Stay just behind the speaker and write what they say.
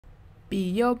Be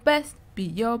your best, be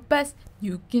your best.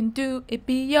 You can do it,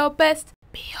 be your best.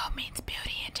 Bio means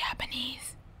beauty in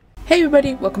Japanese. Hey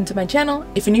everybody, welcome to my channel.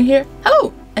 If you're new here,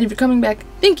 hello! And if you're coming back,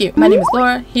 thank you. My name is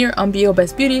Laura, here on Bio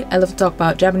Best Beauty. I love to talk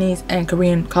about Japanese and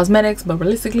Korean cosmetics, but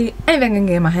realistically, anything I can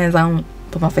get my hands on,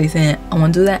 put my face in, I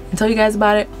want to do that and tell you guys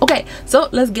about it. Okay, so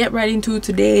let's get right into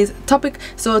today's topic.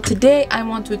 So today I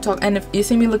want to talk, and if you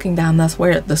see me looking down, that's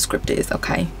where the script is,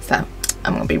 okay? So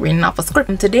I'm gonna be reading off a script.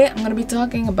 And today I'm gonna be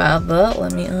talking about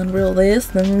let me unroll this.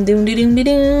 This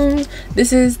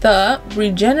is the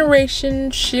Regeneration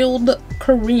Shield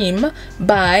Cream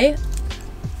by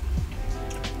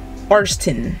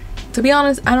Blessin. To be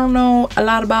honest, I don't know a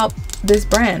lot about this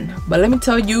brand, but let me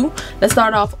tell you, let's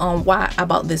start off on why I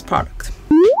bought this product.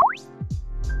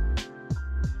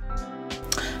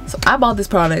 So I bought this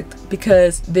product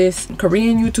because this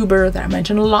Korean YouTuber that I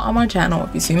mentioned a lot on my channel,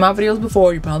 if you've seen my videos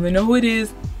before, you probably know who it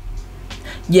is.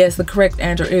 Yes, the correct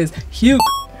answer is Hyuk.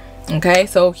 Okay,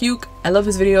 so Hyuk, I love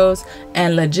his videos,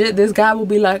 and legit, this guy will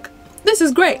be like, this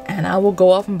is great, and I will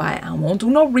go off and buy it. I won't do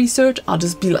no research, I'll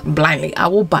just be like, blindly, I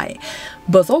will buy it.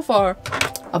 But so far,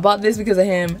 I bought this because of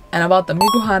him, and I bought the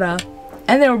Mikuhara,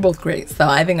 and they were both great, so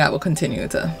I think I will continue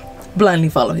to blindly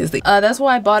follow his lead. That's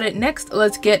why I bought it. Next,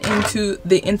 let's get into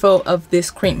the info of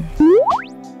this cream.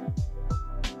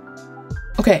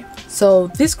 Okay, so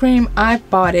this cream, I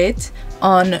bought it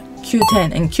on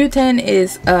Q10, and Q10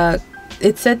 is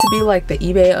it's said to be like the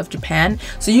eBay of Japan,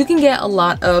 so you can get a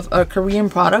lot of Korean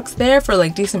products there for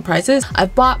like decent prices.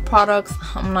 I've bought products,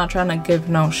 I'm not trying to give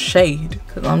no shade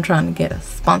because I'm trying to get a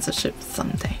sponsorship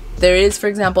someday. There is, for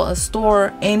example, a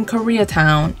store in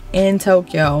Koreatown in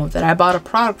Tokyo that I bought a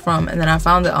product from, and then I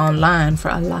found it online for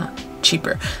a lot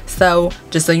cheaper. So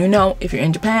just so you know, if you're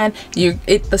in Japan,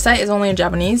 the site is only in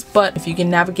Japanese, but if you can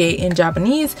navigate in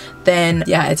Japanese, then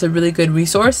yeah, it's a really good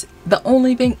resource. The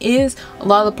only thing is, a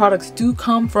lot of the products do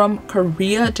come from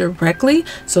Korea directly,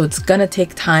 so it's gonna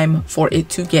take time for it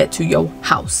to get to your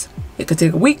house. It could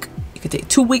take a week, it could take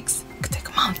 2 weeks, it could take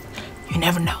a month, you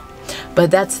never know. But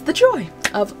that's the joy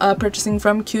of purchasing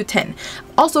from Q10.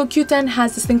 Also, Q10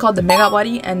 has this thing called the Mega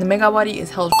Wari, and the Mega Wari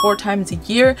is held 4 times a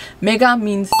year. Mega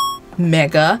means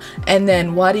mega, and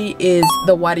then wari is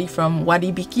the wari from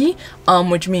waribiki,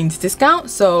 which means discount,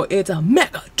 so it's a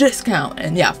mega discount.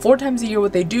 And yeah, 4 times a year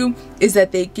what they do is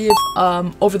that they give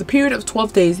over the period of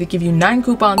 12 days, they give you 9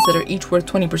 coupons that are each worth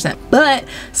 20%. But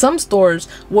some stores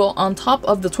will, on top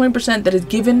of the 20% that is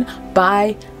given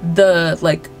by the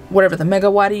whatever the Mega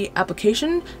Wari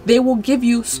application, they will give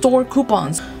you store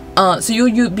coupons. So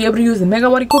you'll be able to use the Mega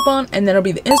Wari coupon, and then it'll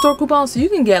be the in-store coupon, so you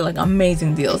can get like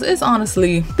amazing deals. It's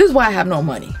honestly, this is why I have no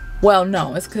money. Well,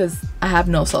 no, it's because I have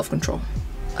no self-control.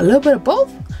 A little bit of both,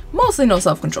 mostly no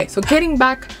self-control. So getting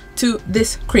back to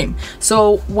this cream.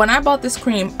 So when I bought this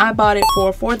cream, I bought it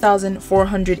for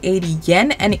 4,480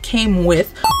 yen, and it came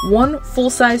with 1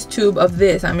 full-size tube of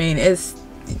this. I mean,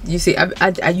 you see,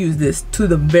 I use this to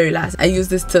the very last. I use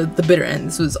this to the bitter end.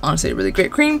 This was honestly a really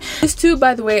great cream. This tube,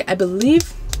 by the way, I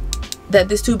believe that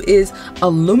this tube is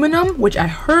aluminum, which I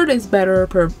heard is better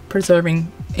for preserving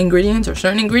ingredients or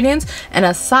certain ingredients. And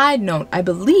a side note, I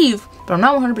believe, but I'm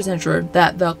not 100% sure,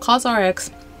 that the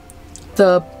COSRX,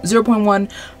 the 0.1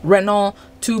 retinol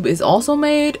tube, is also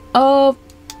made of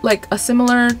like a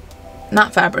similar,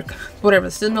 not fabric, whatever,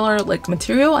 similar like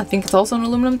material. I think it's also an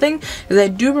aluminum thing, because I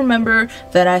do remember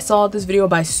that I saw this video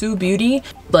by Sue Beauty,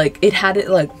 like it had it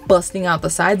like busting out the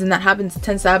sides, and that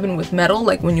tends to happen with metal,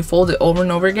 like when you fold it over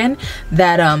and over again,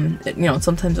 that you know,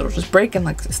 sometimes it'll just break and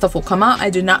like stuff will come out. I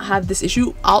did not have this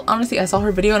issue. Honestly, I saw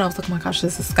her video and I was like, oh my gosh,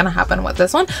 this is gonna happen with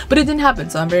this one, but it didn't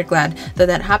happen, so I'm very glad that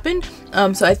that happened.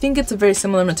 So I think it's a very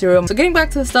similar material. So getting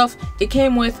back to the stuff, it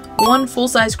came with 1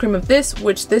 full-size cream of this,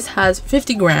 which this has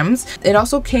 50 grams. It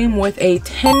also came with a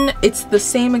 10, it's the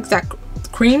same exact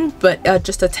cream, but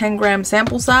just a 10-gram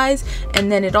sample size, and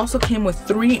then it also came with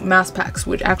 3 mask packs,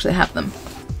 which actually have them.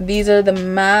 These are the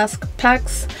mask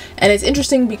packs, and it's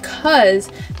interesting because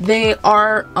they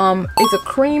are it's a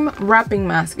cream wrapping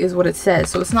mask is what it says,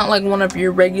 so it's not like one of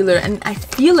your regular, and I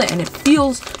feel it and it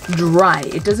feels dry.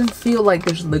 It doesn't feel like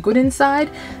there's liquid inside,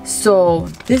 so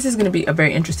this is going to be a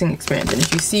very interesting experience. And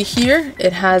if you see here,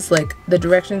 it has like the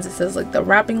directions. It says like the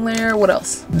wrapping layer, what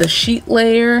else, the sheet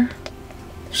layer,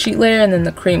 and then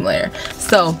the cream layer.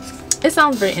 So it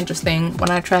sounds very interesting. When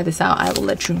I try this out, I will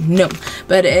let you know.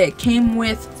 But it came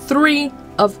with 3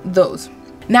 of those.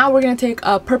 Now we're gonna take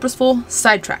a purposeful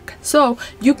sidetrack. So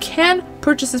you can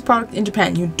purchase this product in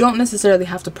Japan, you don't necessarily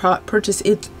have to purchase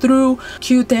it through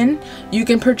Q10. You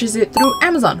can purchase it through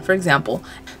Amazon, for example.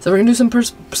 So we're gonna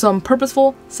do some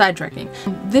purposeful sidetracking.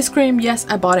 This cream, yes,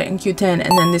 I bought it in Q10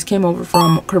 and then this came over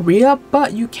from Korea,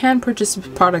 but you can purchase this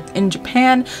product in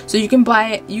Japan. So you can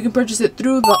buy it, you can purchase it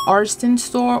through the Arston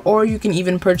store, or you can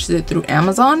even purchase it through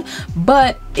Amazon,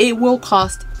 but it will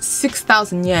cost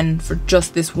 6,000 yen for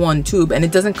just this one tube, and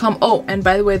it doesn't come, oh, and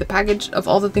by the way, the package of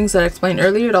all the things that I explained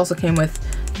earlier, it also came with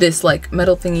this like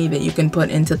metal thingy that you can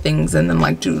put into things and then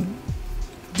like do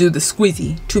the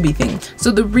squeezy tubey thing. So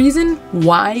the reason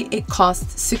why it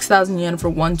costs 6,000 yen for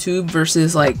one tube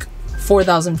versus like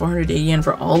 4,480 yen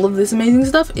for all of this amazing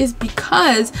stuff is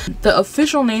because the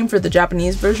official name for the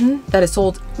Japanese version that is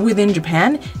sold within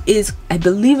Japan is, I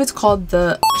believe it's called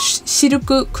the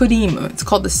Shiruku Cream. It's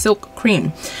called the Silk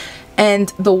Cream.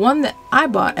 And the one that I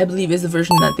bought, I believe, is the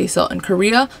version that they sell in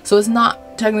Korea. So it's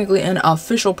not technically an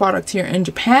official product here in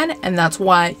Japan, and that's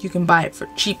why you can buy it for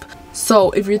cheap.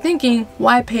 So if you're thinking,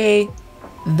 why pay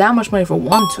that much money for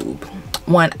one tube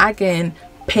when I can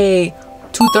pay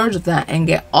 2/3 of that and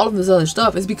get all of this other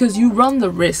stuff, is because you run the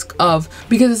risk of,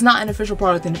 because it's not an official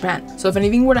product in Japan. So if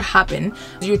anything were to happen,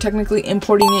 you're technically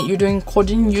importing it, you're doing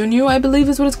kojin yunyu, I believe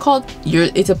is what it's called.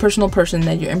 It's a personal person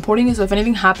that you're importing it. So if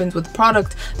anything happens with the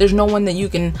product, there's no one that you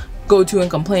can go to and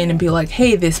complain and be like,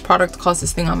 hey, this product caused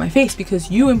this thing on my face, because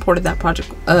you imported that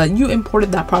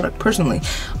product personally.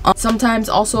 Sometimes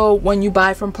also when you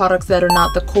buy from products that are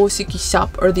not the Kousiki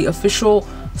shop or the official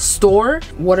store,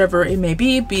 whatever it may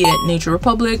be it Nature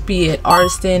Republic, be it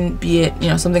Arston, be it, you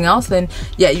know, something else, then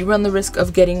yeah, you run the risk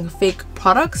of getting fake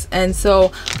products. And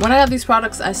so when I got these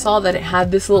products, I saw that it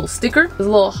had this little sticker, this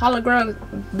little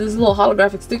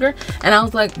holographic sticker, and I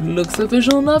was like, looks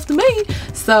official enough to me.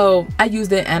 So I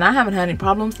used it and I haven't had any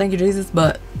problems, thank you Jesus,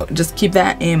 but just keep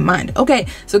that in mind. Okay,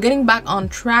 so getting back on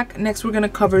track, next we're gonna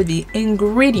cover the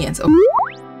ingredients.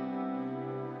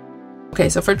 Okay,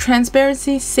 so for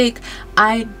transparency's sake,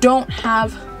 I don't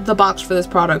have the box for this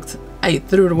product. I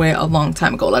threw it away a long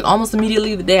time ago, like almost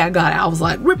immediately the day I got it. I was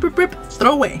like, rip, rip, rip,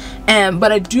 throw away.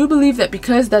 But I do believe that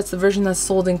because that's the version that's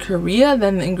sold in Korea,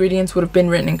 then the ingredients would have been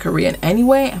written in Korean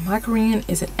anyway, and my Korean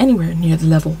isn't anywhere near the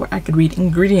level where I could read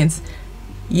ingredients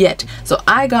yet. So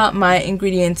I got my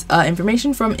ingredients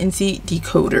information from NC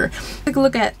Decoder. Take a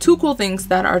look at two cool things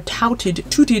that are touted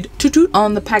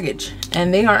on the package,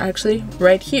 and they are actually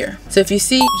right here. So if you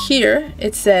see here,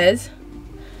 it says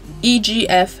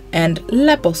EGF and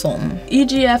liposome.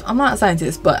 EGF, I'm not a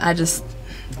scientist, but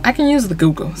I can use the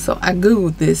Google, so I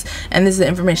googled this, and this is the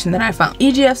information that I found.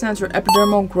 EGF stands for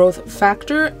epidermal growth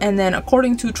factor, and then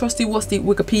according to trusty wusty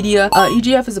Wikipedia,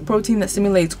 EGF is a protein that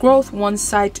stimulates growth. One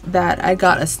site that I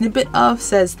got a snippet of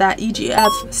says that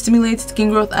EGF stimulates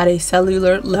skin growth at a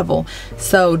cellular level.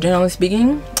 So generally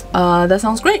speaking, that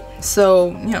sounds great. So,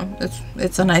 you know,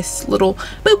 it's a nice little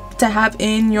boop to have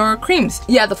in your creams.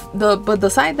 Yeah, but the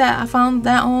site that I found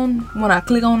that on, when I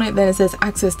click on it, then it says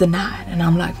access denied, and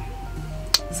I'm like,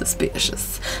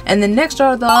 suspicious. And then next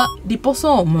are the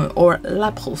liposome or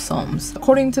liposomes.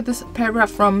 According to this paragraph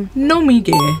from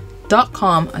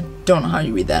nomige.com, I don't know how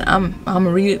you read that. I'm gonna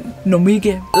read it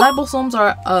nomige. Liposomes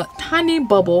are a tiny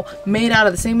bubble made out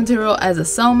of the same material as a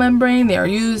cell membrane. They are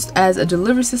used as a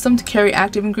delivery system to carry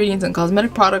active ingredients and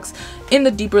cosmetic products in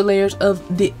the deeper layers of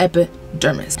the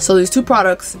epidermis. So these two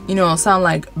products, you know, sound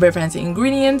like very fancy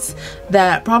ingredients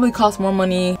that probably cost more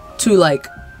money to like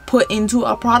put into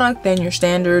a product than your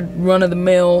standard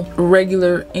run-of-the-mill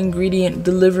regular ingredient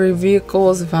delivery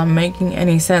vehicles, if I'm making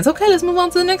any sense. Okay, let's move on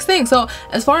to the next thing. So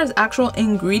as far as actual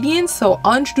ingredients, so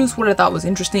I'll introduce what I thought was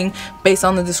interesting based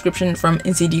on the description from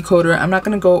NC Decoder. I'm not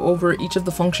going to go over each of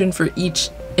the function for each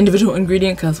individual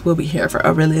ingredient because we'll be here for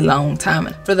a really long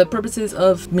time. For the purposes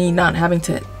of me not having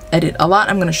to edit a lot,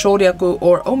 I'm going to shoryaku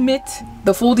or omit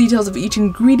the full details of each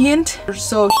ingredient.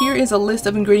 So here is a list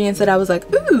of ingredients that I was like,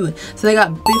 ooh. So they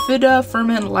got bifida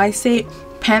ferment lysate,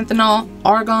 panthenol,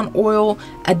 argan oil,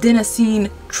 adenosine,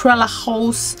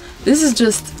 trehalose. This is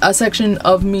just a section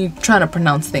of me trying to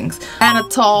pronounce things.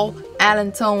 Anatol,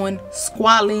 allantoin,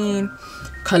 squalene,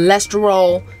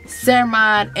 cholesterol,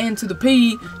 ceramide, N to the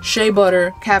P, shea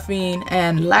butter, caffeine,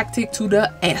 and lactic to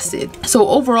the acid. So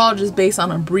overall, just based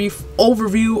on a brief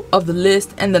overview of the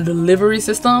list and the delivery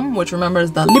system, which remember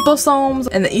is the liposomes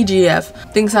and the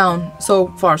EGF, things sound so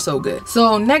far so good.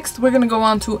 So next we're gonna go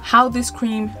on to how this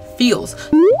cream feels.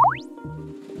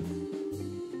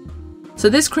 So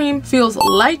this cream feels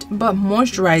light but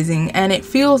moisturizing, and it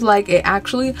feels like it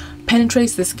actually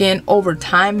penetrates the skin over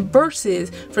time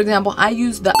versus, for example, I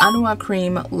used the Anua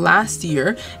cream last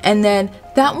year, and then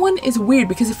that one is weird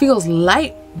because it feels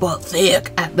light but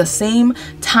thick at the same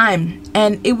time,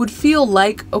 and it would feel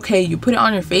like, okay, you put it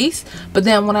on your face, but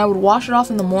then when I would wash it off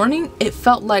in the morning, it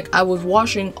felt like I was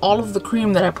washing all of the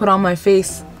cream that I put on my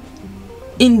face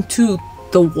into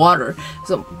the water.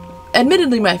 So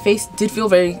admittedly, my face did feel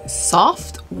very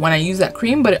soft when I used that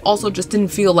cream, but it also just didn't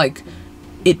feel like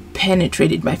it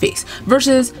penetrated my face.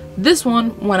 Versus this one,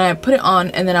 when I put it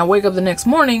on and then I wake up the next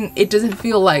morning, it doesn't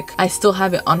feel like I still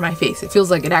have it on my face. It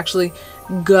feels like it actually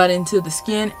got into the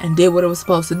skin and did what it was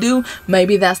supposed to do.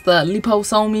 Maybe that's the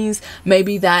liposomes,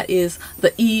 maybe that is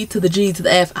the E to the G to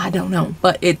the F, I don't know,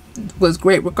 but it was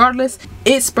great regardless.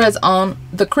 It spreads on,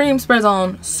 the cream spreads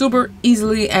on super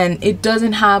easily, and it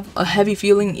doesn't have a heavy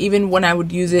feeling even when I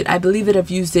would use it. I believe that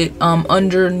I've used it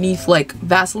underneath like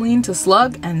Vaseline to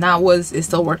slug, and it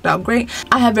still worked out great.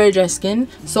 I have very dry skin,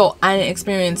 so I didn't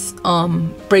experience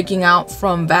breaking out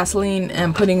from Vaseline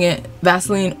and putting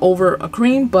Vaseline over a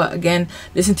cream. But again,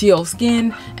 listen to your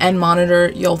skin and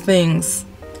monitor your things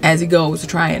as you go to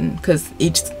try, and because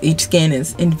each skin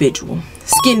is individual.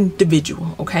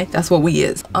 Okay, that's what we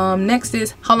is. Next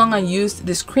is how long I used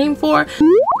this cream for.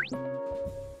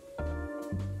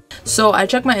 So I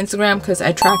check my Instagram because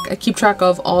I keep track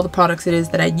of all the products it is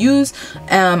that I use.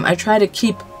 I try to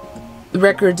keep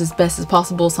records as best as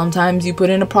possible. Sometimes you put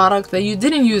in a product that you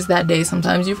didn't use that day,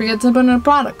 sometimes you forget to put in a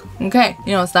product. Okay,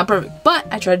 you know, it's not perfect, but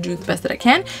I try to do the best that I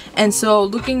can. And so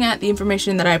looking at the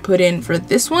information that I put in for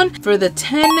this one, for the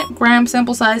 10-gram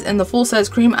sample size and the full size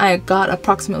cream, I got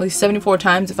approximately 74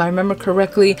 times. If I remember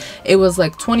correctly, it was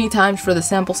like 20 times for the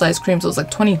sample size cream, so it was like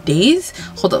 20 days.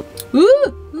 Hold up.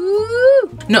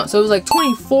 No, so it was like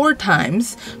 24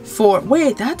 times for,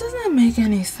 wait, that doesn't make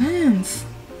any sense.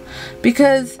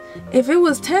 Because if it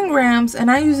was 10 grams and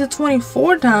I used it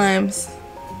 24 times,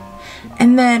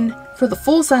 and then for the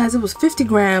full size it was 50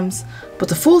 grams, but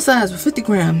the full size was 50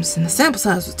 grams and the sample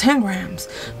size was 10 grams,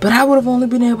 but I would have only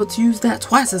been able to use that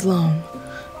twice as long.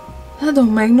 That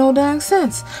don't make no dang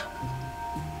sense.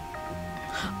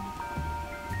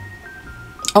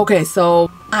 Okay,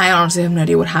 so I honestly have no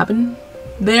idea what happened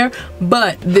there,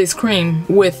 but this cream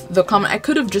with the I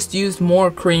could have just used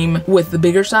more cream with the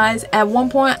bigger size. At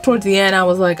one point towards the end I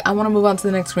was like, I want to move on to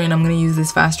the next cream, I'm going to use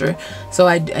this faster. So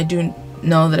I do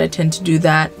know that I tend to do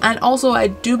that. And also I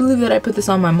do believe that I put this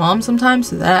on my mom sometimes,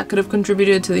 so that could have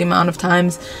contributed to the amount of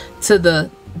times, to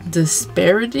the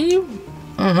disparity.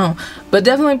 I don't know, but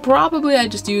definitely probably I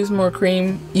just used more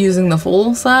cream using the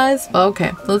full size. But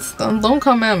okay, let's don't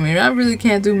come at me, I really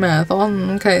can't do math.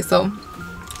 Okay, so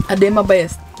I did my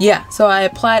best. Yeah, so I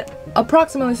applied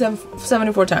approximately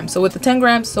 74 times. So with the 10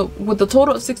 grams, so with the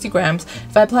total of 60 grams,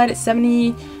 if I applied it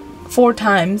 74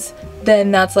 times,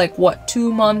 then that's like what,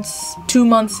 2 months? 2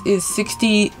 months is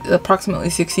approximately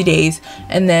 60 days,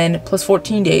 and then plus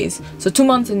 14 days. So 2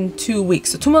 months and 2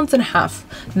 weeks. So 2 months and a half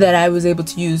that I was able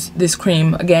to use this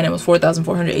cream. Again, it was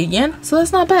 4,408 yen. So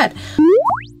that's not bad.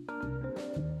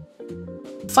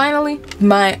 Finally,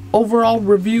 my overall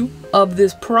review of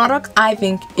this product. I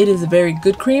think it is a very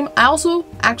good cream. I also,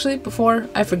 actually, before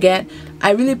I forget,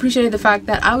 I really appreciated the fact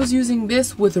that I was using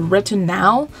this with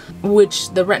Retinol, which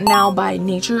the Retinol by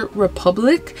Nature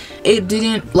Republic. It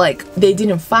didn't, like, they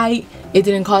didn't fight. It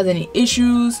didn't cause any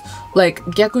issues. Like,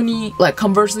 gyakuni, like,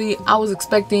 conversely, I was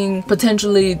expecting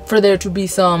potentially for there to be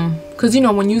some, because, you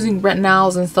know, when using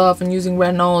retinols and stuff and using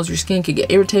retinols, your skin could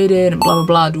get irritated and blah blah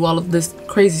blah, do all of this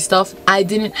crazy stuff. I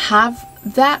didn't have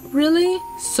that really,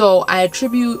 so I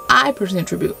personally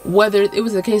attribute, whether it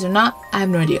was the case or not, I have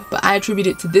no idea, but I attribute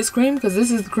it to this cream because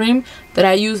this is the cream that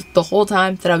I used the whole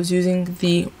time that I was using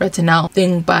the Retinol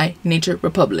thing by Nature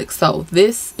Republic. So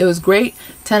this, it was great,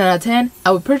 10 out of 10.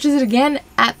 I would purchase it again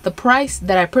at the price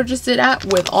that I purchased it at,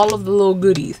 with all of the little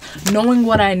goodies. Knowing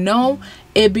what I know,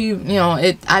 it'd be, you know,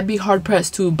 I'd be hard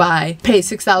pressed to pay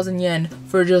 6,000 yen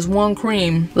for just one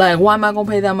cream. Like, why am I gonna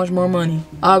pay that much more money?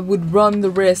 I would run the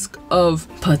risk of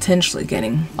potentially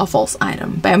getting a false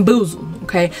item, bamboozled.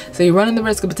 Okay, so you're running the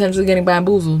risk of potentially getting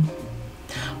bamboozled,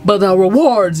 but the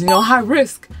rewards, you know, high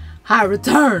risk, high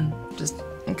return. Just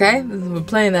okay, we're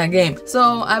playing that game.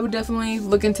 So I would definitely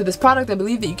look into this product. I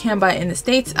believe that you can buy it in the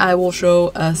States. I will show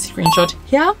a screenshot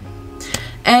here.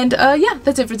 And yeah,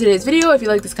 that's it for today's video. If you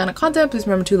like this kind of content, please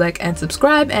remember to like and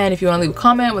subscribe. And if you want to leave a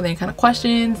comment with any kind of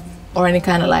questions or any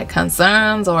kind of like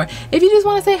concerns, or if you just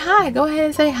want to say hi, go ahead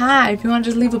and say hi. If you want to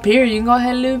just leave a period, you can go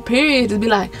ahead and leave a period. Just be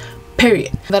like,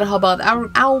 period. That'll help out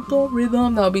our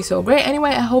algorithm. That would be so great. Anyway,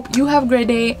 I hope you have a great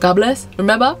day. God bless.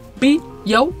 Remember, be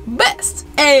your best.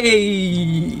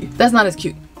 Hey, that's not as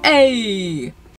cute. Hey.